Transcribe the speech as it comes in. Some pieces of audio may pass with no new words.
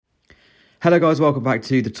Hello guys, welcome back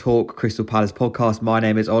to the Talk Crystal Palace podcast. My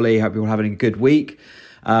name is Ollie. Hope you're all having a good week.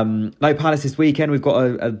 No Palace this weekend. We've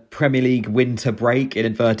got a Premier League winter break in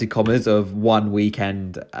inverted commas of one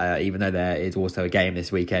weekend, even though there is also a game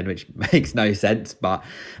this weekend, which makes no sense. But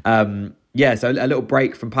so a little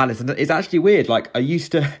break from Palace. And it's actually weird. Like I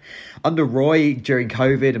used to, under Roy during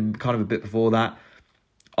COVID and kind of a bit before that,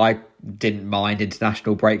 I didn't mind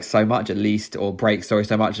international breaks so much, at least from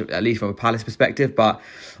a Palace perspective. But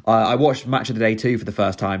I watched Match of the Day 2 for the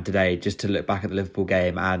first time today, just to look back at the Liverpool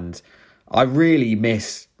game. And I really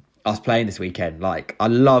miss us playing this weekend. Like, I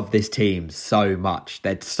love this team so much.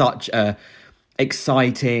 They're such a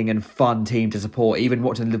exciting and fun team to support. Even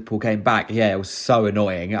watching the Liverpool game back, it was so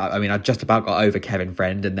annoying. I mean, I just about got over Kevin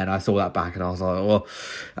Friend, and then I saw that back and I was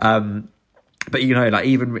like, but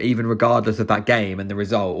even regardless of that game and the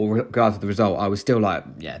result, or regardless of the result, I was still like,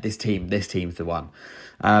 this team's the one.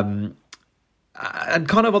 And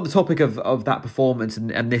kind of on the topic of that performance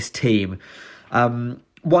and this team,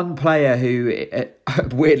 one player who,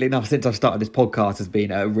 weirdly enough, since I've started this podcast, has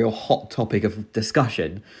been a real hot topic of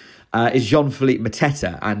discussion, is Jean-Philippe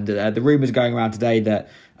Mateta. And the rumours going around today that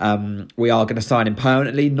we are going to sign him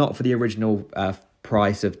permanently, not for the original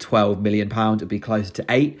price of £12 million, it would be closer to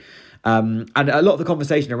 8. And a lot of the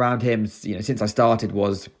conversation around him, since I started,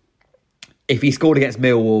 was if he scored against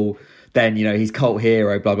Millwall, then he's cult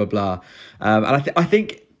hero, blah blah blah. And I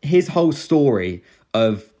think his whole story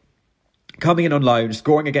of coming in on loan,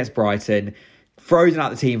 scoring against Brighton, frozen out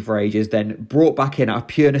the team for ages, then brought back in out of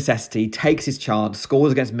pure necessity, takes his chance,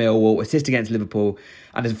 scores against Millwall, assists against Liverpool,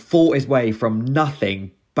 and has fought his way from nothing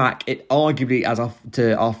back, arguably as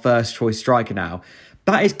our first choice striker now.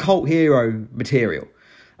 That is cult hero material.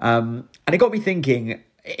 And it got me thinking,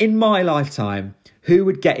 in my lifetime, who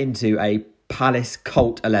would get into a Palace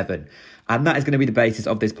cult 11? And that is going to be the basis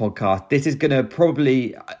of this podcast. This is going to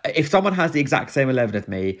probably, if someone has the exact same 11 as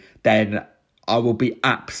me, then I will be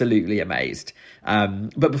absolutely amazed.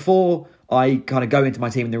 But before I kind of go into my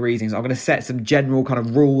team and the reasons, I'm going to set some general kind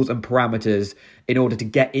of rules and parameters in order to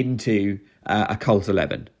get into a cult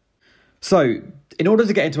 11. So, in order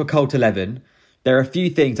to get into a cult 11, there are a few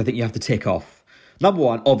things I think you have to tick off. Number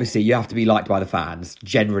one, obviously, you have to be liked by the fans,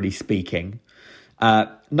 generally speaking.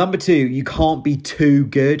 Number two, you can't be too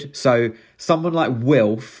good. So someone like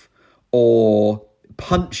Wilf or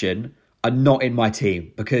Punchin are not in my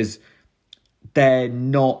team because they're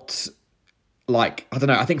not like, I don't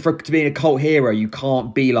know, I think to be a cult hero, you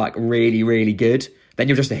can't be like really, really good. Then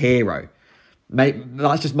you're just a hero.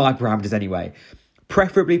 That's just my parameters anyway.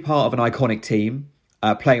 Preferably part of an iconic team.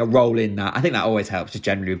 Playing a role in that. I think that always helps, just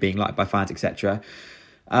generally being liked by fans, etc.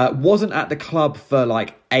 Wasn't at the club for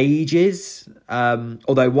like ages,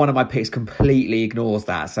 although one of my picks completely ignores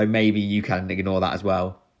that, so maybe you can ignore that as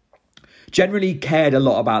well. Generally cared a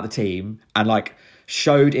lot about the team and like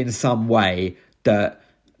showed in some way that,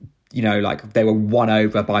 like they were won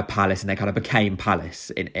over by Palace and they kind of became Palace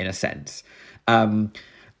in a sense. And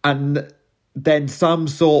then some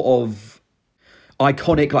sort of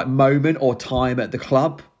iconic like moment or time at the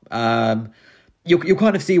club. You'll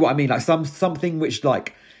kind of see what I mean, like something which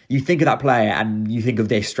like you think of that player and you think of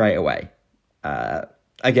this straight away.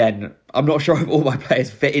 Again, I'm not sure if all my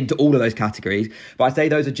players fit into all of those categories, but I'd say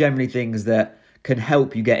those are generally things that can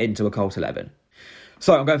help you get into a cult 11.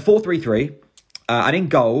 So I'm going 4-3-3, and in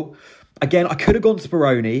goal, again, I could have gone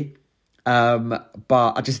Speroni,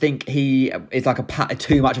 but I just think he is like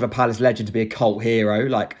too much of a Palace legend to be a cult hero.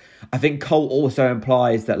 Like, I think cult also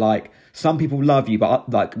implies that like some people love you, but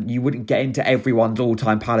like you wouldn't get into everyone's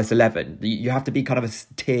all-time Palace 11. You have to be kind of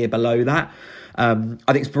a tier below that. I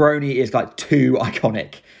think Speroni is like too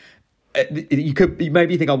iconic. You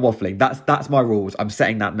maybe think I'm waffling. That's my rules. I'm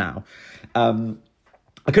setting that now.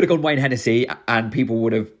 I could have gone Wayne Hennessy, and people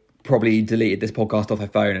would have probably deleted this podcast off their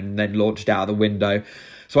phone and then launched out of the window.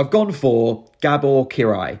 So I've gone for Gabor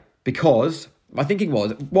Kiraly because my thinking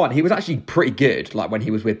was, one, he was actually pretty good, like when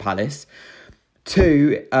he was with Palace.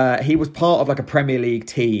 Two, he was part of like a Premier League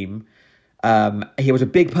team. He was a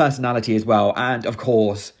big personality as well. And of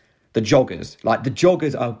course, the joggers. Like the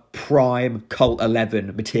joggers are prime cult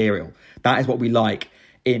 11 material. That is what we like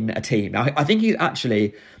in a team. Now, I think he's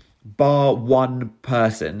actually, bar one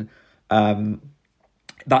person,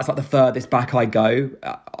 that's like the furthest back I go.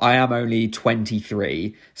 I am only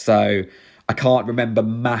 23, so I can't remember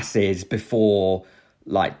masses before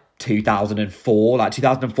like 2004. Like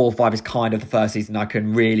 2004-05 is kind of the first season I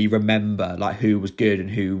can really remember like who was good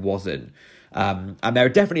and who wasn't. And there are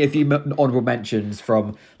definitely a few honourable mentions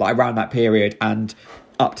from like around that period and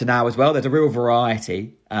up to now as well. There's a real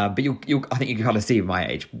variety, but I think you can kind of see my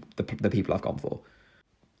age, the people I've gone for.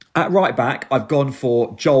 At right back, I've gone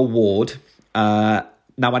for Joel Ward.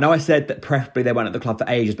 Now, I know I said that preferably they weren't at the club for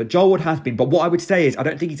ages, but Joel Ward has been. But what I would say is I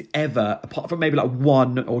don't think he's ever, apart from maybe like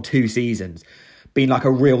 1 or 2 seasons, been like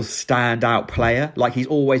a real standout player. Like he's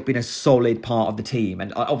always been a solid part of the team.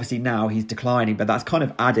 And obviously now he's declining, but that's kind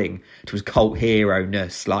of adding to his cult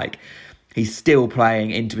hero-ness. Like he's still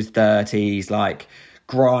playing into his 30s, like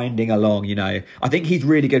grinding along, you know. I think he's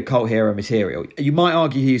really good cult hero material. You might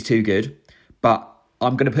argue he's too good, but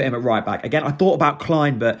I'm going to put him at right back. Again, I thought about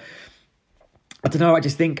Klein, but I don't know. I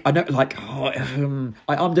just think, I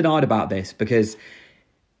ummed and ahed about this because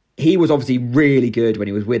he was obviously really good when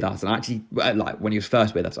he was with us, and actually, like when he was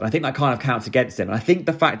first with us. And I think that kind of counts against him. And I think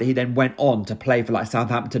the fact that he then went on to play for like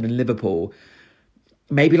Southampton and Liverpool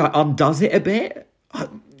maybe like undoes it a bit.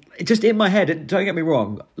 Just in my head, don't get me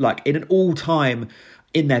wrong, like in an all-time,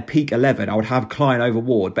 in their peak 11, I would have Klein over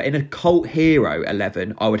Ward. But in a cult hero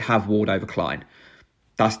 11, I would have Ward over Klein.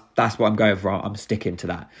 That's what I'm going for. I'm sticking to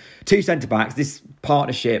that. 2 centre-backs. This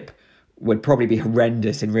partnership would probably be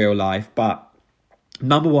horrendous in real life. But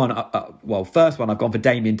number one, first one, I've gone for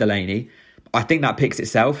Damien Delaney. I think that picks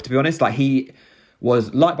itself, to be honest. Like he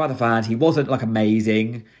was liked by the fans. He wasn't like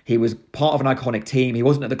amazing. He was part of an iconic team. He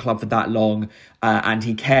wasn't at the club for that long. And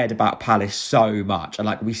he cared about Palace so much. And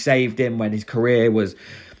like we saved him when his career was,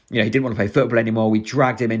 you know, he didn't want to play football anymore. We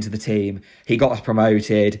dragged him into the team. He got us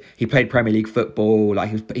promoted. He played Premier League football.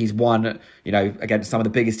 Like he's won, you know, against some of the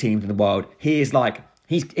biggest teams in the world. He is like,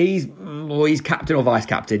 he's captain or vice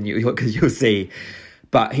captain, because you'll see.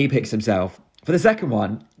 But he picks himself. For the second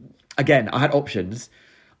one, again, I had options.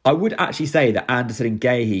 I would actually say that Anderson and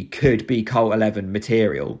Guéhi could be Cult 11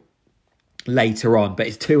 material later on, but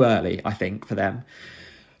it's too early, I think, for them.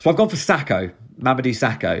 So I've gone for Sakho, Mamadou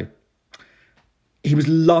Sakho. He was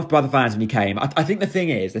loved by the fans when he came. I think the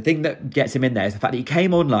thing that gets him in there is the fact that he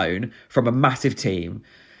came on loan from a massive team,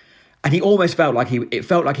 and he almost felt like it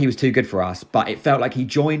felt like he was too good for us, but it felt like he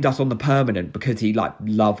joined us on the permanent because he like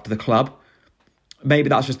loved the club. Maybe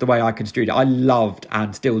that's just the way I construed it. I loved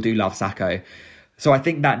and still do love Sakho. So I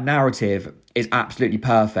think that narrative is absolutely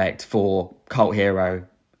perfect for Cult Hero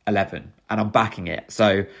 11, and I'm backing it.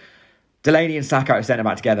 So Delaney and Sakho at centre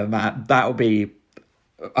back together, Matt, that would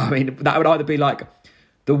either be like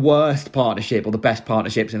the worst partnership or the best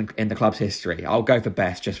partnerships in the club's history. I'll go for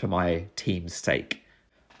best just for my team's sake.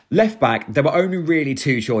 Left back, there were only really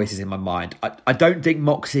 2 choices in my mind. I don't think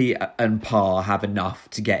Moxey and Parr have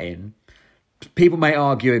enough to get in. People may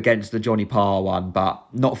argue against the Johnny Parr one, but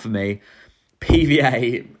not for me.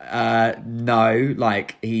 PVA, no.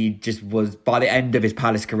 Like, he just was, by the end of his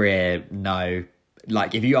Palace career, no.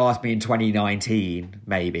 Like, if you asked me in 2019,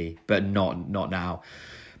 maybe, but not now.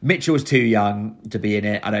 Mitchell's too young to be in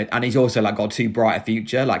it, and he's also like got too bright a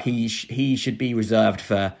future. Like, he should be reserved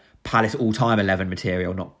for Palace all-time 11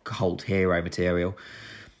 material, not cult hero material.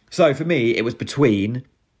 So, for me, it was between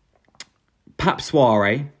Pape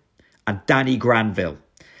Souaré and Danny Granville.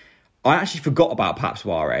 I actually forgot about Pape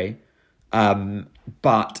Souaré,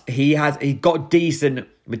 but he got decent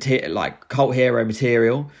material, like cult hero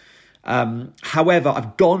material. However,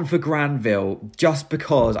 I've gone for Granville just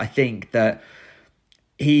because I think that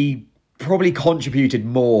he probably contributed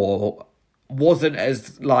more, wasn't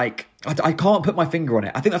as like, I can't put my finger on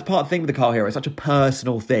it. I think that's part of the thing with the cult hero. It's such a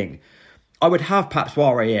personal thing. I would have Pape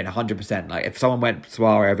Souaré in 100%. Like if someone went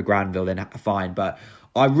Souaré over Granville, then fine. But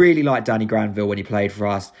I really liked Danny Granville when he played for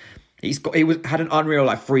us. He had an unreal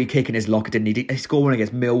like free kick in his locker, didn't he? He scored one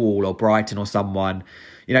against Millwall or Brighton or someone.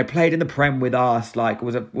 You know, played in the Prem with us. Like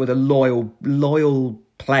was a loyal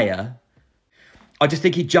player. I just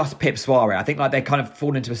think he just pips Souaré. I think like they kind of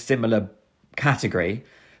fall into a similar category,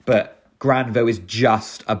 but Granville is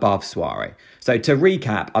just above Souaré. So to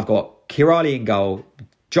recap, I've got Kiraly in goal,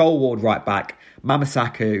 Joel Ward right back, Mama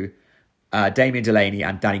Sakho, Damien Delaney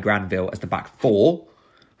and Danny Granville as the back 4.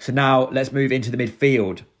 So now let's move into the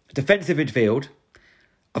midfield. Defensive midfield,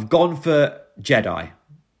 I've gone for Jedi,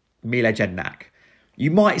 Mile Jedinak.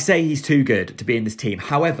 You might say he's too good to be in this team.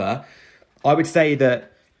 However, I would say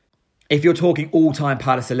that if you're talking all-time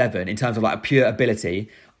Palace 11 in terms of like a pure ability,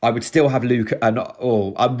 I would still have Luca,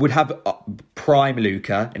 I would have prime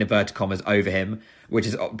Luca, in inverted commas, over him, which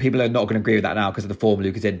is, people are not going to agree with that now because of the form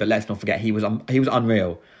Luca's in, but let's not forget he was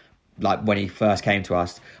unreal. Like when he first came to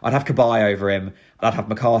us, I'd have Cabaye over him, and I'd have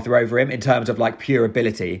MacArthur over him in terms of like pure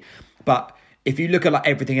ability. But if you look at like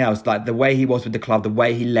everything else, like the way he was with the club, the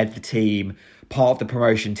way he led the team, part of the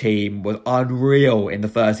promotion team, was unreal in the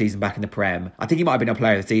first season back in the Prem. I think he might have been a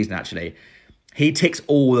player of the season actually. He ticks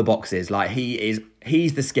all the boxes. Like he's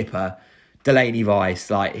the skipper, Delaney Vice.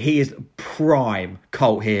 Like he is prime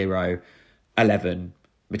cult hero 11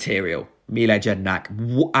 material. Mile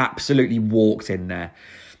Jedinak absolutely walked in there.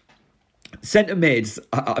 Centre mids,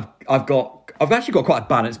 I've actually got quite a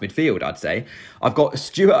balanced midfield, I'd say. I've got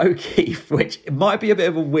Stuart O'Keefe, which might be a bit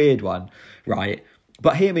of a weird one, right?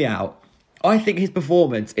 But hear me out. I think his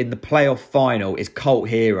performance in the playoff final is cult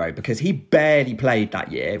hero because he barely played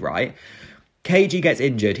that year, right? KG gets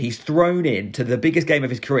injured. He's thrown in to the biggest game of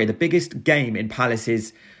his career, the biggest game in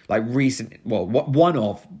Palace's one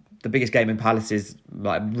of the biggest game in Palace's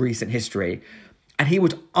recent history. And he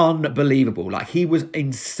was unbelievable. Like, he was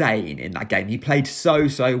insane in that game. He played so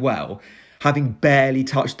well, having barely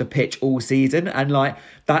touched the pitch all season. And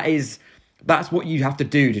that's what you have to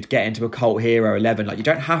do to get into a cult hero 11. Like, you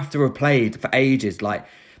don't have to have played for ages. Like,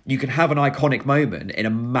 you can have an iconic moment in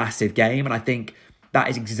a massive game. And I think that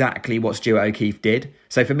is exactly what Stuart O'Keefe did.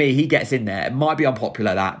 So for me, he gets in there. It might be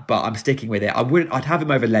unpopular, but I'm sticking with it. I'd have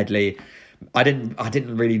him over Ledley. I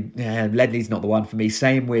didn't really, Ledley's not the one for me.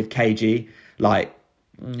 Same with KG.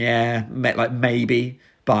 Maybe.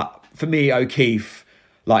 But for me, O'Keefe,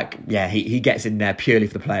 he gets in there purely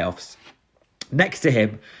for the playoffs. Next to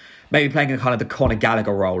him, maybe playing kind of the Conor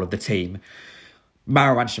Gallagher role of the team,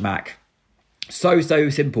 Marouane Chamakh. So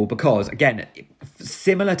simple because, again,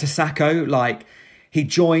 similar to Sakho, he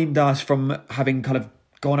joined us from having kind of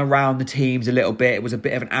gone around the teams a little bit. It was a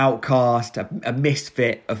bit of an outcast, a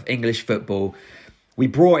misfit of English football. We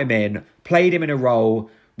brought him in, played him in a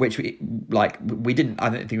role which I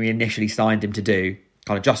don't think we initially signed him to do,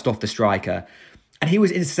 kind of just off the striker. And he was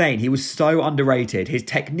insane. He was so underrated. His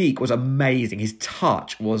technique was amazing. His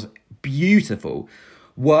touch was beautiful.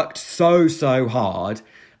 Worked so hard.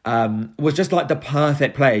 Was just like the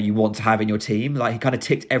perfect player you want to have in your team. Like, he kind of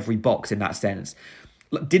ticked every box in that sense.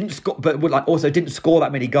 Didn't score, but also didn't score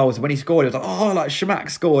that many goals. When he scored, it was Chamakh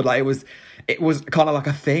scored. It was kind of like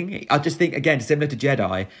a thing. I just think, again, similar to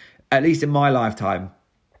Jedi, at least in my lifetime,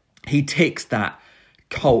 he ticks that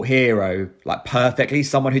cult hero perfectly.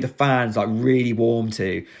 Someone who the fans really warm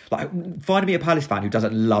to. Find me a Palace fan who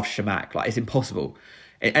doesn't love Chamakh. It's impossible.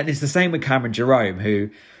 And it's the same with Cameron Jerome, who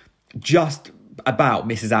just about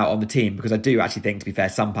misses out on the team, because I do actually think, to be fair,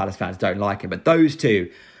 some Palace fans don't like him. But those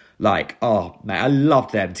two, I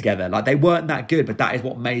loved them together. They weren't that good, but that is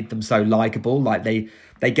what made them so likeable.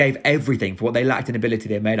 They gave everything for what they lacked in ability.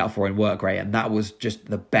 They made up for in work rate, and that was just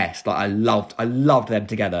the best. I loved them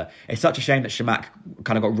together. It's such a shame that Chamakh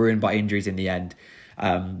kind of got ruined by injuries in the end,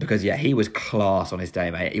 because he was class on his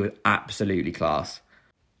day, mate. He was absolutely class.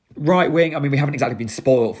 Right wing, I mean, we haven't exactly been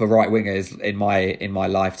spoilt for right wingers in my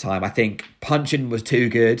lifetime. I think Punchin was too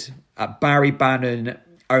good. Barry Bannon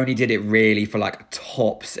only did it really for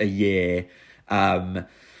tops a year.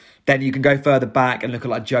 Then you can go further back and look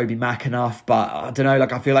at Joby McAnuff, but I don't know,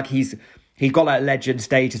 I feel like he's got legend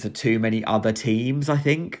status at too many other teams, I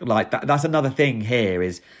think. That's another thing here,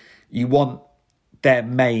 is you want their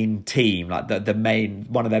main team,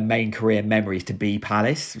 one of their main career memories to be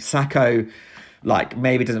Palace. Sakho,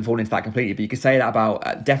 maybe doesn't fall into that completely, but you could say that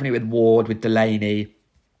about definitely with Ward, with Delaney,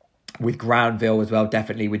 with Granville as well,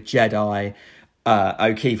 definitely with Jedi.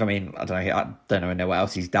 O'Keefe, I mean, I don't know what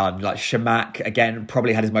else he's done. Chamakh, again,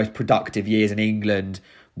 probably had his most productive years in England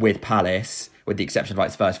with Palace, with the exception of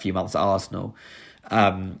his first few months at Arsenal.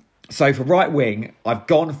 So for right wing, I've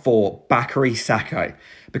gone for Bakary Sakho,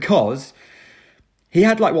 because he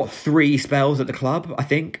had 3 spells at the club, I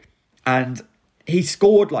think, and he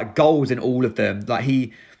scored goals in all of them.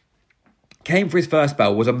 He came for his first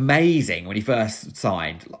spell, was amazing when he first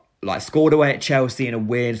signed. Scored away at Chelsea in a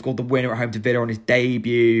win, scored the winner at home to Villa on his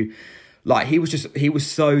debut. He was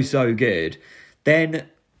so good. Then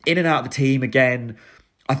in and out of the team again.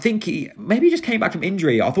 I think he just came back from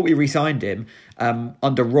injury. I thought we re-signed him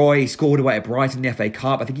under Roy. Scored away at Brighton in the FA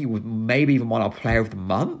Cup. I think he was maybe even won our Player of the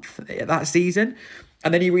Month that season.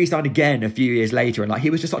 And then he re-signed again a few years later. And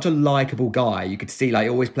he was just such a likeable guy. You could see he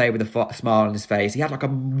always played with a smile on his face. He had a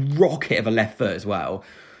rocket of a left foot as well.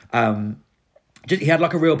 He had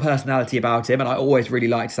a real personality about him, and I always really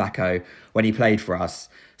liked Sakho when he played for us.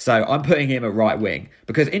 So I'm putting him at right wing,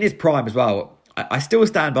 because in his prime as well, I still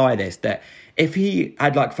stand by this, that if he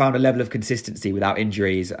had found a level of consistency without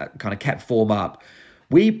injuries, kind of kept form up,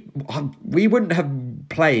 we wouldn't have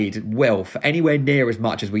played Wilf anywhere near as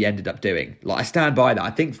much as we ended up doing. I stand by that. I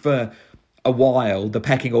think for a while the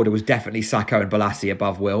pecking order was definitely Sakho and Bolasie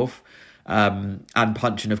above Wilf, and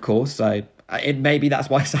Punchin, of course. So maybe that's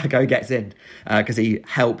why Sakho gets in, because he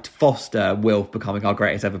helped foster Wilf becoming our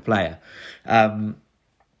greatest ever player.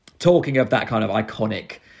 Talking of that kind of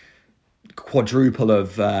iconic quadruple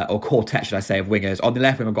of, or quartet, should I say, of wingers, on the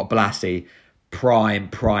left wing I've got Bolasie, prime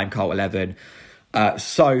cult 11.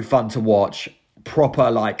 So fun to watch.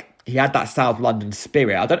 Proper he had that South London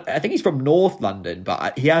spirit. I think he's from North London,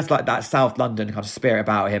 but he has like that South London kind of spirit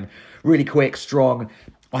about him. Really quick, strong,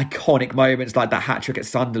 iconic moments like that hat trick at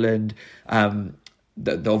Sunderland.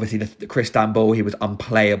 Obviously the Crystal Ball, he was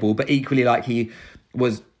unplayable, but equally like he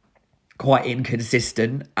was quite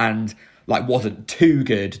inconsistent and like wasn't too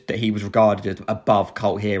good that he was regarded as above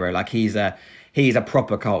cult hero. Like he's a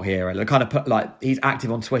proper cult hero. Like kind of put like he's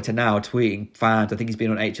active on Twitter now, tweeting fans. I think he's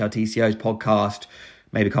been on HLTCO's podcast.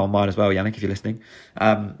 Maybe come on mine as well, Yannick, if you're listening.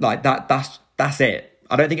 Like that's it.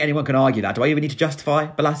 I don't think anyone can argue that. Do I even need to justify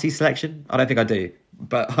Bolasy's selection? I don't think I do,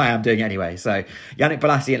 but I am doing it anyway. So Yannick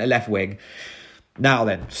Bolasie in the left wing. Now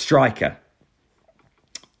then, striker.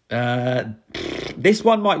 This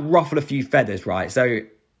one might ruffle a few feathers, right? So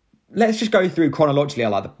let's just go through chronologically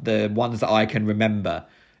like the ones that I can remember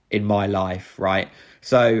in my life, right?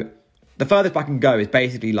 So the furthest back I can go is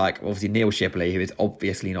basically like obviously Neil Shipley, who is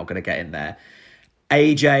obviously not going to get in there.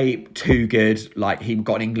 AJ, too good. Like he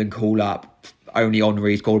got an England call up. Only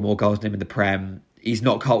Henry scored more goals than him in the Prem. He's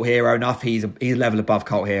not cult hero enough. He's level above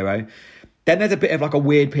cult hero. Then there's a bit of like a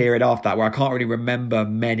weird period after that where I can't really remember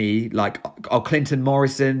many. Like Clinton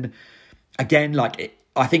Morrison. Again, like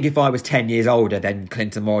I think if I was 10 years older, then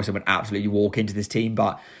Clinton Morrison would absolutely walk into this team.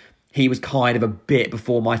 But he was kind of a bit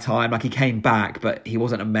before my time. Like he came back, but he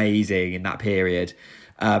wasn't amazing in that period.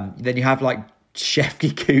 Then you have like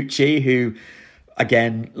Shefki Kuchi, who,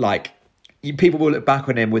 again, like people will look back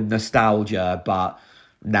on him with nostalgia, but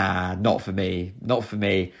nah, not for me. Not for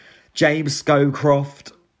me. James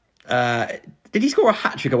Scowcroft. Did he score a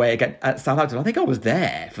hat-trick away at Southampton? I think I was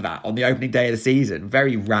there for that on the opening day of the season.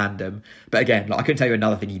 Very random. But again, like, I couldn't tell you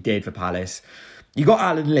another thing he did for Palace. You got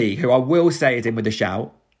Alan Lee, who I will say is in with a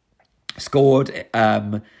shout. Scored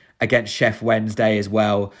against Sheff Wednesday as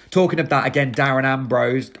well. Talking of that, again, Darren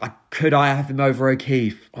Ambrose. Could I have him over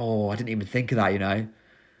O'Keefe? Oh, I didn't even think of that, you know.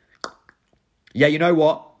 Yeah, you know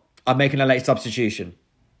what? I'm making a late substitution.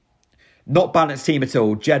 Not balanced team at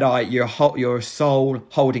all. Jedi, you're a sole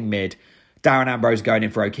holding mid. Darren Ambrose going in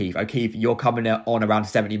for O'Keefe. O'Keefe, you're coming on around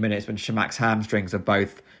 70 minutes when Shamak's hamstrings have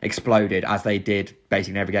both exploded, as they did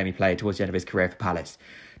basically in every game he played towards the end of his career for Palace.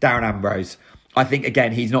 Darren Ambrose, I think,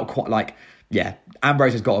 again, he's not quite like... Yeah,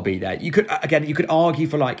 Ambrose has got to be there. You could argue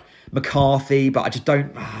for like McCarthy, but I just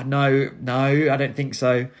don't... No, I don't think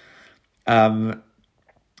so.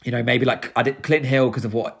 You know, maybe like Clint Hill because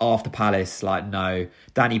of what after Palace, like no.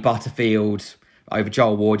 Danny Butterfield over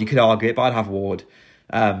Joel Ward, you could argue it, but I'd have Ward.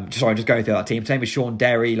 Just going through that team. Same with Sean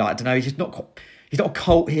Derry, like I don't know, he's not a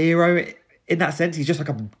cult hero in that sense. He's just like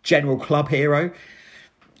a general club hero.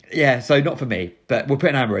 Yeah, so not for me. But we're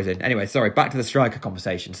putting Ambrose in. Anyway, sorry, back to the striker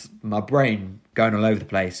conversations. My brain going all over the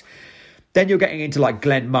place. Then you're getting into like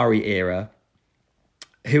Glenn Murray era,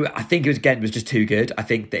 who I think was just too good. I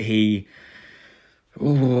think that he...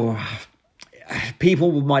 Ooh,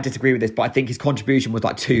 people might disagree with this, but I think his contribution was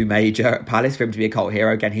like too major at Palace for him to be a cult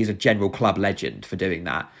hero. Again, he's a general club legend for doing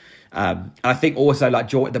that. And I think also like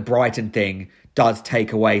the Brighton thing does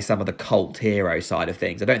take away some of the cult hero side of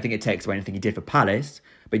things. I don't think it takes away anything he did for Palace,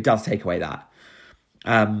 but it does take away that.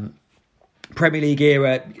 Premier League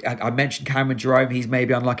era, I mentioned Cameron Jerome. He's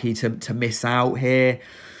maybe unlucky to miss out here.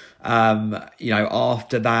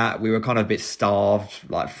 After that, we were kind of a bit starved,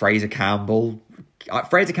 like Fraser Campbell.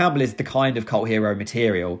 Fraser Campbell is the kind of cult hero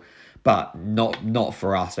material, but not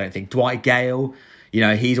for us, I don't think. Dwight Gale,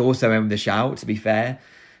 he's also in the shout, to be fair.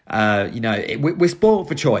 We're spoiled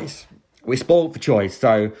for choice.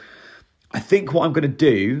 So I think what I'm going to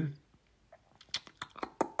do,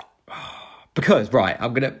 because, right,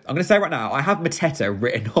 I'm going to say right now, I have Mateta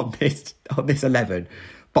written on this 11,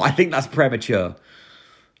 but I think that's premature.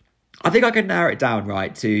 I think I can narrow it down,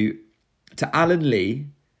 right, to Alan Lee,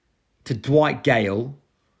 to Dwight Gale.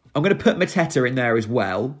 I'm going to put Mateta in there as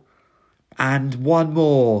well. And one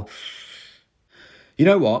more. You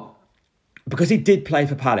know what? Because he did play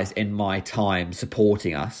for Palace in my time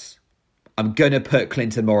supporting us, I'm going to put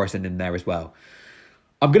Clinton Morrison in there as well.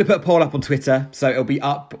 I'm going to put a poll up on Twitter, so it'll be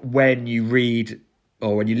up when you read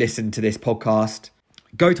or when you listen to this podcast.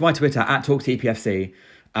 Go to my Twitter, @TalkTPFC,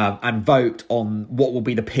 and vote on what will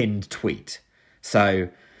be the pinned tweet. So...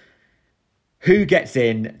 who gets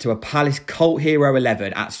in to a Palace cult hero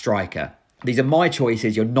 11 at striker? These are my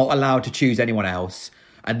choices. You're not allowed to choose anyone else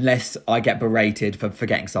unless I get berated for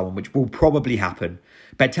forgetting someone, which will probably happen.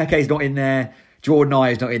 Benteke's not in there. Jordan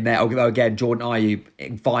Ayew's not in there. Although, again, Jordan Ayew,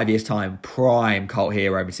 in 5 years' time, prime cult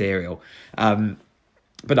hero material. But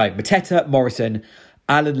no, Mateta, Morrison,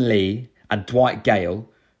 Alan Lee and Dwight Gale.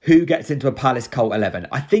 Who gets into a Palace cult 11?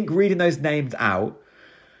 I think reading those names out...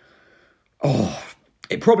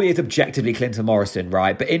 it probably is objectively Clinton Morrison,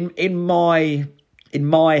 right? But in my in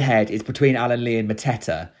my head, it's between Alan Lee and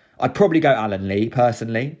Mateta. I'd probably go Alan Lee,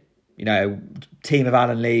 personally. You know, team of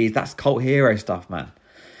Alan Lees, that's cult hero stuff, man.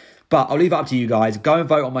 But I'll leave it up to you guys. Go and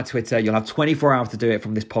vote on my Twitter. You'll have 24 hours to do it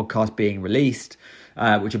from this podcast being released,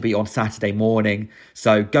 which will be on Saturday morning.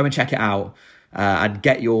 So go and check it out and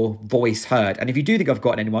get your voice heard. And if you do think I've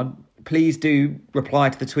gotten anyone, please do reply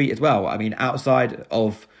to the tweet as well. I mean, outside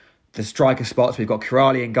of the striker spots, we've got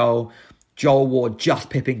Kurali in goal, Joel Ward just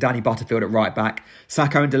pipping Danny Butterfield at right back,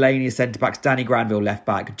 Sacco and Delaney as centre backs, Danny Granville left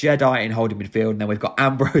back, Jedi in holding midfield, and then we've got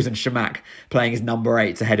Ambrose and Shamak playing as number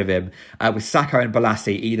 8s ahead of him, with Sacco and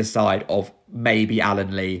Balassi either side of maybe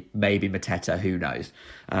Alan Lee, maybe Mateta, who knows.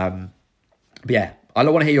 But yeah, I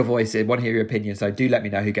want to hear your voices, want to hear your opinion, so do let me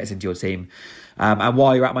know who gets into your team. And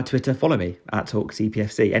while you're at my Twitter, follow me at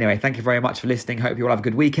TalkCPFC. Anyway, thank you very much for listening. Hope you all have a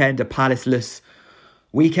good weekend, a Palace-less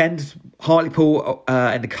weekend. Hartlepool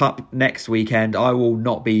in the Cup next weekend. I will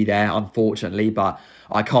not be there, unfortunately, but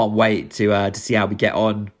I can't wait to see how we get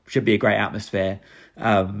on. Should be a great atmosphere.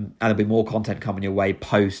 And there'll be more content coming your way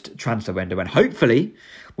post transfer window. And hopefully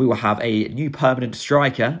we will have a new permanent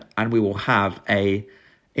striker and we will have a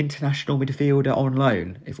international midfielder on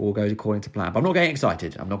loan if all goes according to plan. But I'm not getting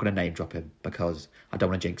excited. I'm not going to name drop him because I don't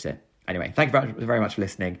want to jinx it. Anyway, thank you very much for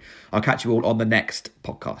listening. I'll catch you all on the next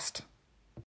podcast.